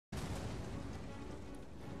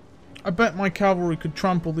I bet my cavalry could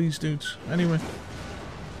trample these dudes. Anyway.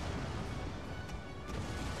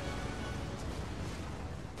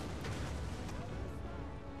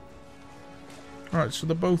 Alright, so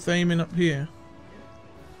they're both aiming up here.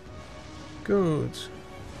 Good.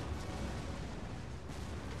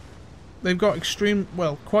 They've got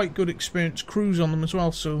quite good experienced crews on them as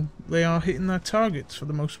well, so they are hitting their targets for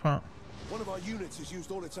the most part. One of our units has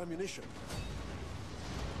used all its ammunition.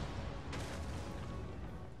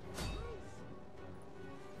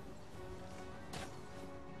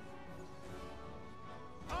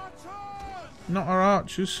 Not our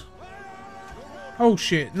archers. Oh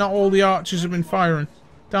shit, not all the archers have been firing.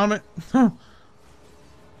 Damn it.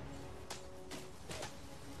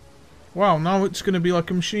 Wow, now it's going to be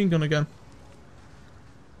like a machine gun again.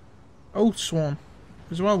 Oath Swarm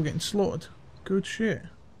as well, getting slaughtered. Good shit.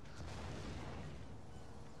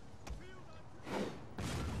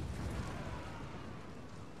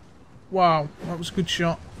 Wow, that was a good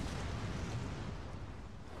shot.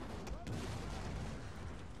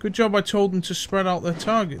 Good job I told them to spread out their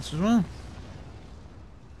targets as well.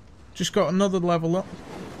 Just got another level up.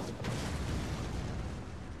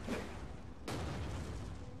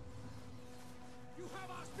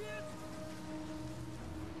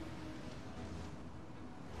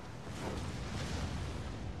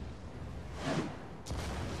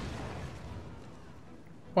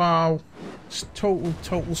 Wow, it's total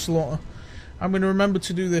slaughter. I'm going to remember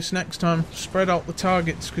to do this next time. Spread out the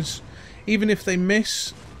targets, because even if they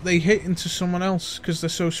miss, they hit into someone else because they're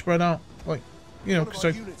so spread out. Like, you know, because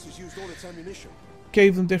I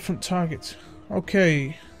gave them different targets.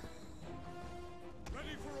 Okay.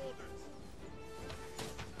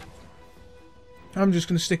 I'm just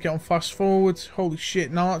going to stick it on fast forward. Holy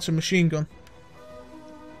shit, now that's a machine gun.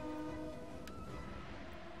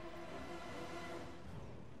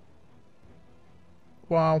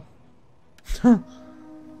 Wow.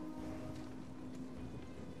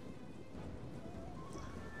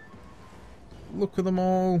 Look at them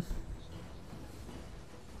all.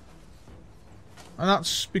 And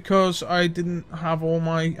that's because I didn't have all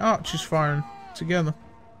my archers firing together.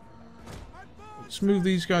 Let's move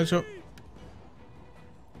these guys up.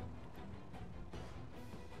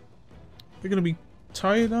 They're gonna be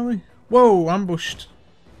tired, are they? Whoa, ambushed.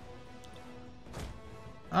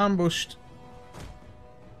 Ambushed.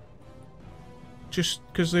 Just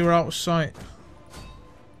because they were out of sight.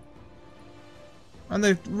 And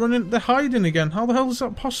they're hiding again. How the hell is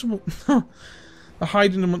that possible? They're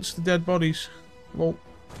hiding amongst the dead bodies. Lol.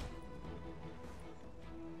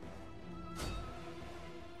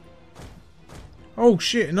 Oh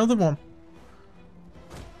shit, another one.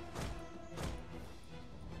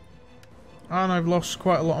 And I've lost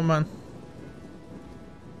quite a lot of men.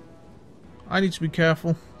 I need to be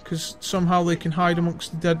careful, because somehow they can hide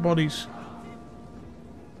amongst the dead bodies.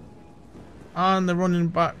 And they're running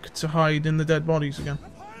back to hide in the dead bodies again.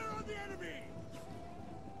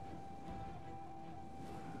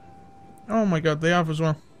 Oh my god, they have as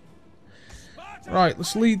well. Right,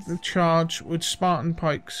 let's lead the charge with Spartan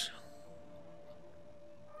pikes.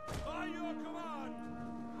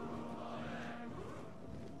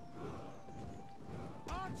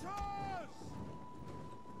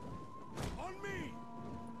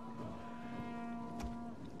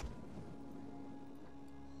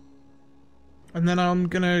 And then I'm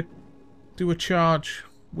gonna do a charge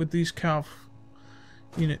with these cav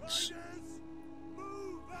units.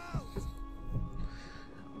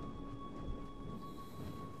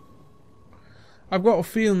 I've got a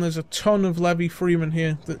feeling there's a ton of Levy Freemen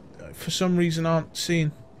here that for some reason aren't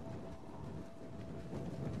seen.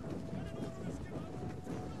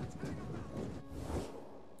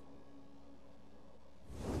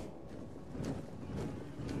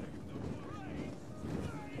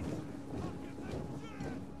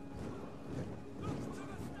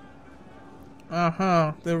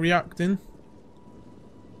 Aha, they're reacting.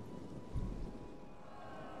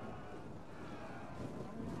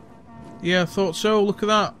 Yeah, I thought so. Look at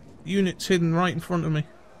that. Units hidden right in front of me.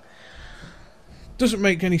 Doesn't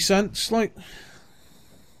make any sense, like...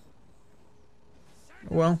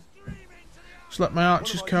 Well. Just let my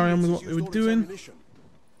archers carry on with what they were doing.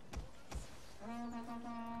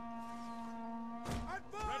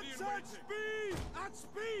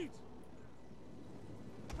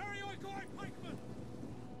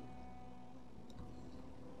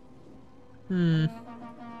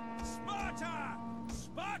 Sparta!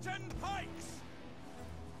 Spartan pikes!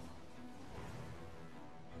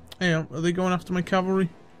 Hey, are they going after my cavalry?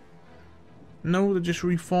 No, they're just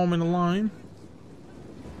reforming a line.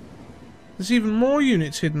 There's even more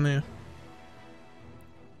units hidden there.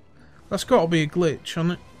 That's got to be a glitch,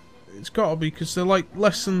 hasn't it? It's gotta be, because they're like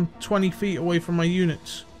less than 20 feet away from my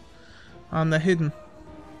units. And they're hidden.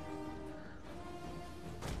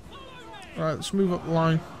 Right, let's move up the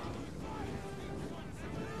line.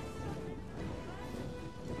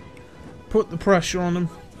 Put the pressure on them.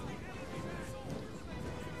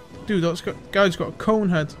 Dude, guy's got a cone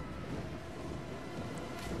head.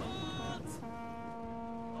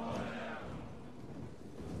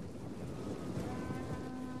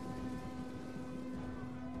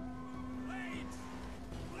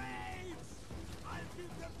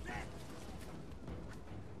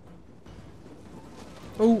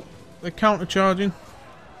 Oh, they're counter-charging.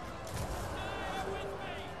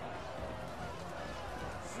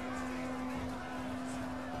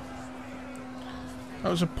 That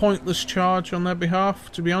was a pointless charge on their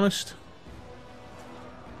behalf, to be honest.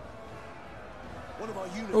 One of our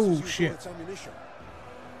units Oh, has used shit. all its ammunition.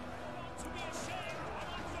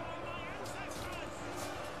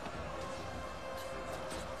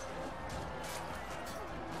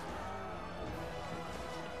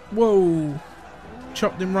 Whoa!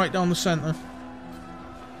 Chopped him right down the centre.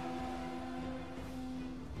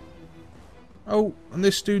 Oh, and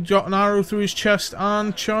this dude got an arrow through his chest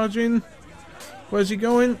and charging. Where's he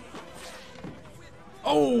going?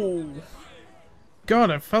 Oh! God,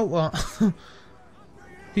 I felt that.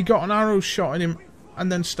 He got an arrow shot at him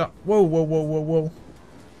and then stopped. Whoa, whoa, whoa, whoa, whoa.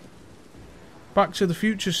 Back to the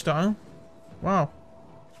Future style. Wow.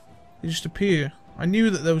 They just appear. I knew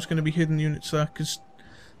that there was going to be hidden units there, because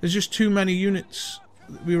there's just too many units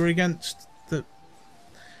that we were against that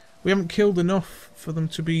we haven't killed enough for them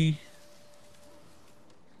to be...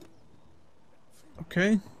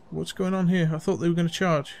 Okay, what's going on here? I thought they were going to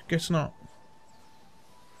charge. Guess not.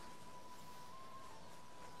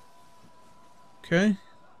 Okay.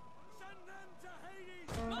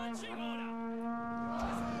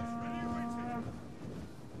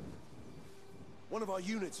 One of our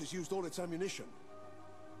units has used all its ammunition.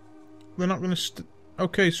 They're not going to...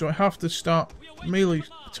 Okay, so I have to start melee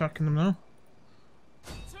attacking them now.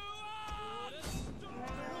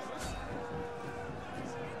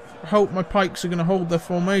 I hope my pikes are going to hold their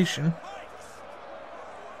formation.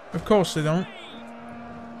 Of course they don't.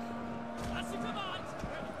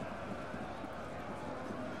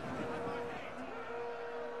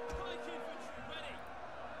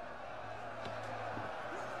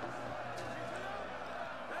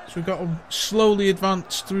 So we've got to slowly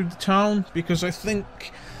advance through the town, because I think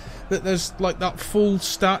that there's like that full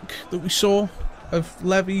stack that we saw of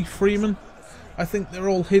Levy Freeman. I think they're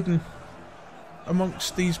all hidden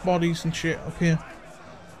amongst these bodies and shit up here.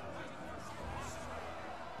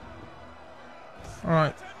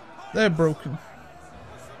 Alright, they're broken.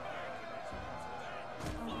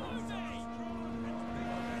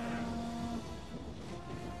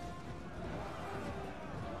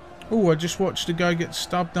 Oh, I just watched a guy get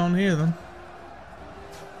stabbed down here then.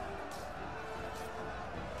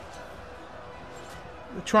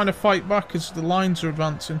 They're trying to fight back as the lines are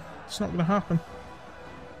advancing. It's not going to happen.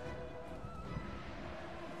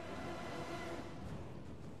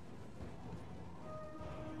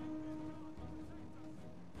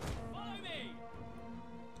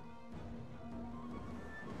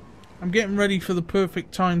 I'm getting ready for the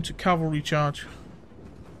perfect time to cavalry charge.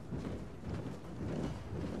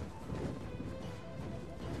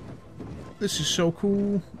 This is so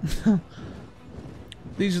cool.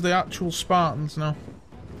 These are the actual Spartans now.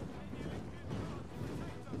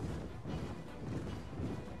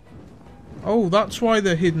 Oh, that's why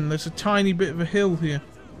they're hidden. There's a tiny bit of a hill here.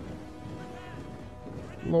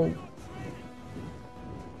 Lol.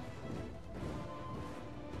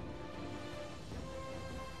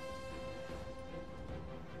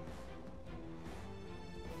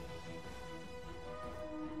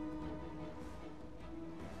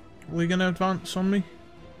 Are they gonna advance on me?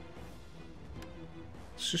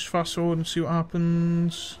 Let's just fast forward and see what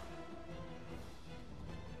happens.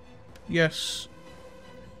 Yes.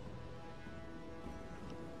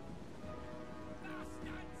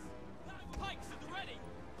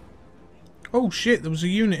 Oh shit, there was a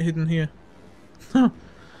unit hidden here.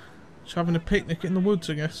 Just having a picnic in the woods,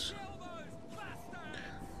 I guess.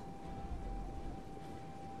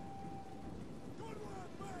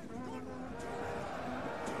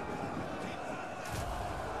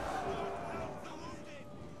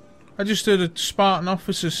 I just heard a Spartan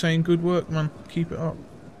officer saying, "Good work, man. Keep it up."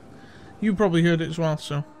 You probably heard it as well,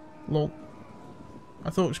 so... lol. I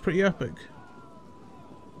thought it was pretty epic.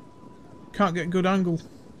 Can't get a good angle.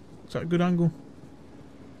 Is that a good angle?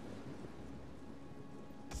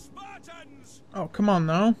 Spartans! Oh, come on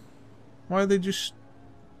now. Why are they just...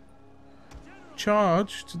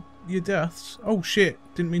 charged? your deaths. Oh shit,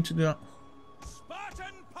 didn't mean to do that.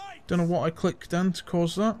 Spartan pikes! Don't know what I clicked then to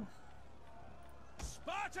cause that.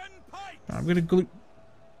 Spartan pikes! I'm going to group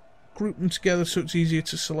them together so it's easier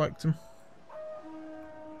to select them.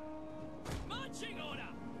 Marching order!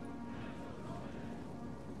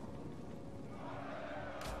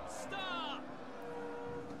 Start!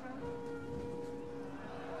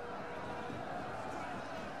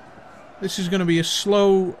 This is going to be a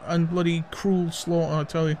slow and bloody cruel slaughter, I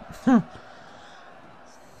tell you.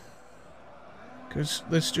 Because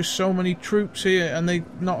there's just so many troops here and they're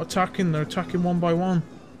not attacking, they're attacking one by one.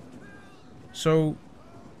 So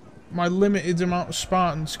my limited amount of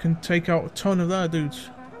Spartans can take out a ton of their dudes.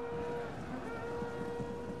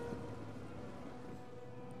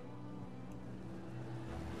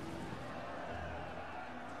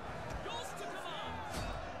 Yours to command!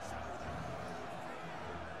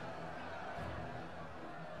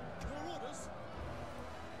 Your orders?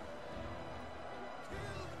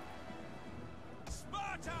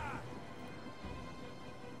 Sparta!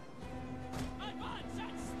 Advance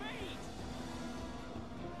at speed!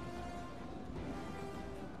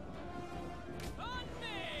 On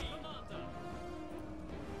me! Commander!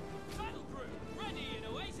 Battle crew, ready and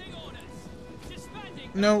awaiting orders. Disbanding.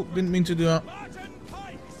 No, didn't mean to do that. Spartan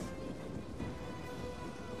pikes!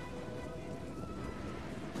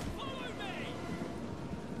 Follow me!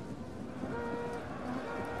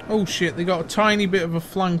 Oh shit, they got a tiny bit of a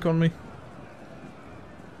flank on me.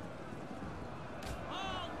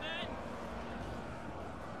 All men!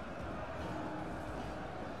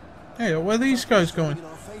 Hey, where are these guys going? In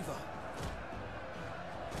our favor.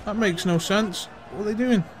 That makes no sense. What are they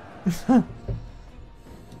doing?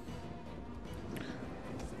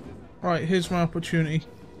 Right, here's my opportunity.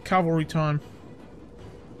 Cavalry time.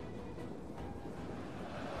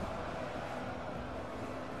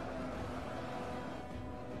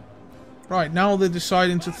 Right, now they're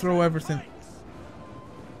deciding to throw everything.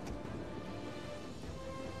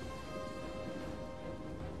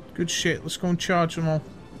 Good shit, let's go and charge them all.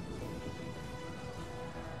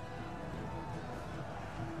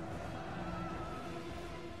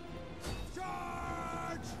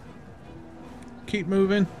 Charge! Keep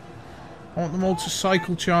moving. I want them all to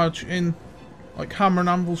cycle charge in, like hammer and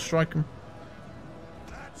anvil strike them.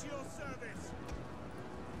 At your service!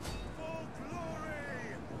 For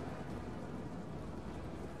glory!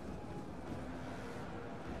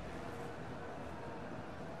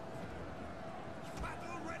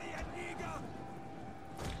 Battle ready and eager!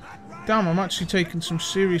 Damn, I'm actually taking some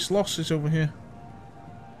serious losses over here.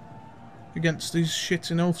 Against these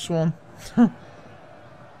shitting Oathsworn.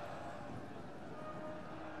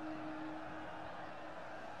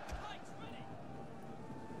 Pikes ready!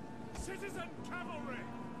 Citizen cavalry!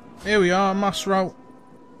 Here we are, mass route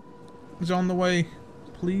is on the way,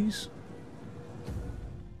 please.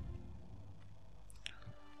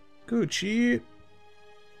 Good shit.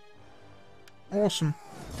 Awesome.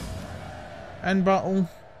 End battle,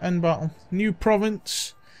 end battle. New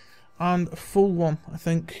province and a full one, I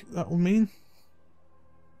think that will mean.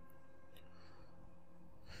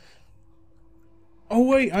 Oh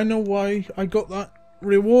wait, I know why I got that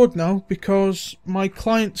reward now, because my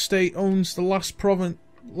client state owns the last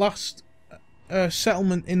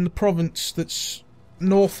settlement in the province that's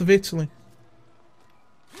north of Italy.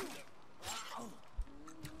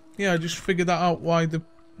 Yeah, I just figured that out why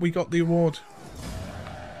we got the award.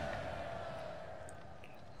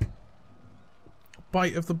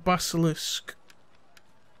 Bite of the Basilisk.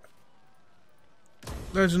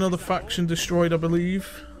 There's another faction destroyed, I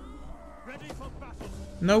believe. Ready for battle!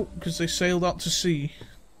 Nope, because they sailed out to sea.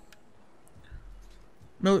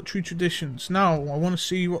 Military traditions. Now, I want to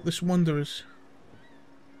see what this wonder is.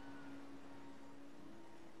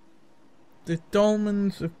 The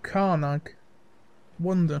Dolmens of Karnag.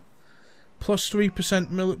 Wonder. Plus 3%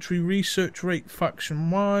 military research rate faction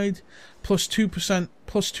wide. Plus 2%,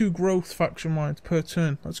 plus 2 growth faction wide per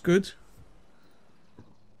turn. That's good.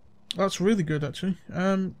 That's really good, actually.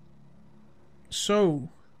 So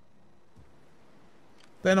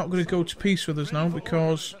they're not going to go to peace with us now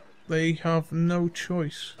because they have no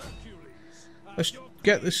choice. Let's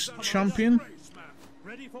get this champion.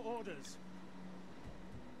 Ready for orders.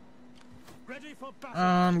 Ready for battle.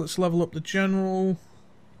 And let's level up the general.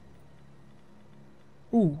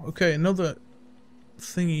 Ooh, okay, another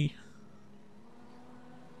thingy.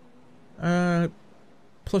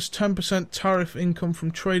 Plus 10% tariff income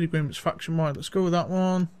from trade agreements faction wide. Let's go with that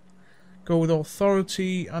one. Go with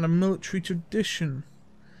authority and a military tradition.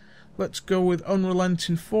 Let's go with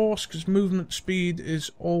unrelenting force because movement speed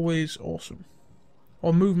is always awesome.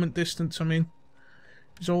 Or movement distance, I mean,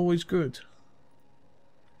 is always good.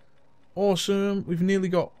 Awesome. We've nearly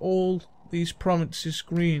got all these provinces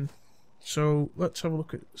green. So let's have a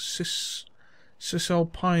look at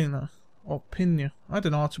Cisalpina or Pina. I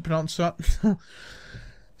don't know how to pronounce that.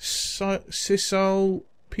 Cisalpina?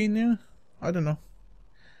 I don't know.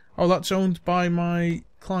 Oh, that's owned by my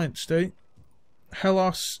client state.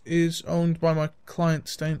 Hellas is owned by my client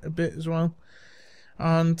state a bit as well.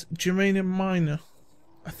 And Germania Minor.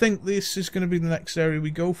 I think this is going to be the next area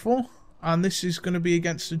we go for. And this is going to be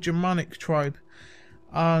against a Germanic tribe.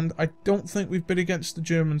 And I don't think we've been against the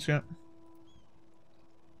Germans yet.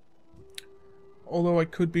 Although I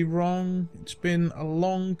could be wrong. It's been a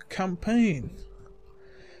long campaign.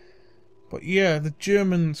 But yeah, the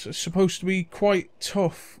Germans are supposed to be quite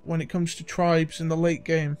tough when it comes to tribes in the late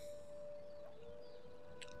game.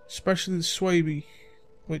 Especially the Swabi,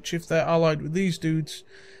 which if they're allied with these dudes,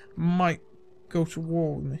 might go to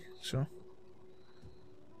war with me, so.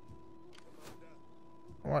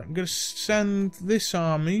 Alright, I'm going to send this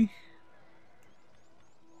army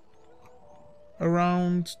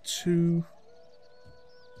around to...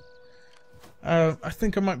 I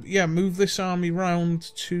think I might, yeah, move this army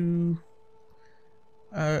round to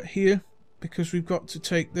here, because we've got to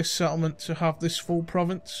take this settlement to have this full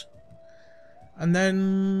province. And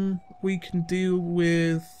then we can deal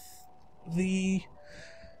with the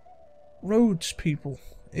Rhodes people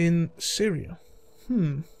in Syria.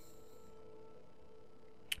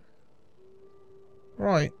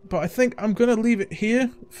 Right, but I think I'm going to leave it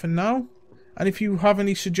here for now. And if you have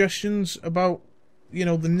any suggestions about, you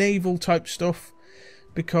know, the naval type stuff,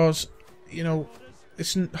 because, you know,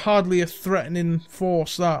 it's hardly a threatening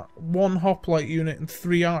force, that. 1 hoplite unit and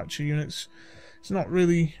 3 archer units. It's not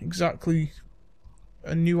really exactly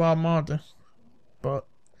a new armada. But,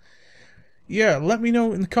 yeah, let me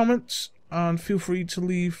know in the comments, and feel free to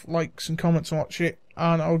leave likes and comments on that shit,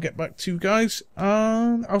 and I'll get back to you guys,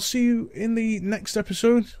 and I'll see you in the next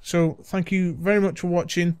episode. So, thank you very much for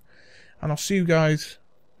watching, and I'll see you guys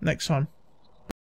next time.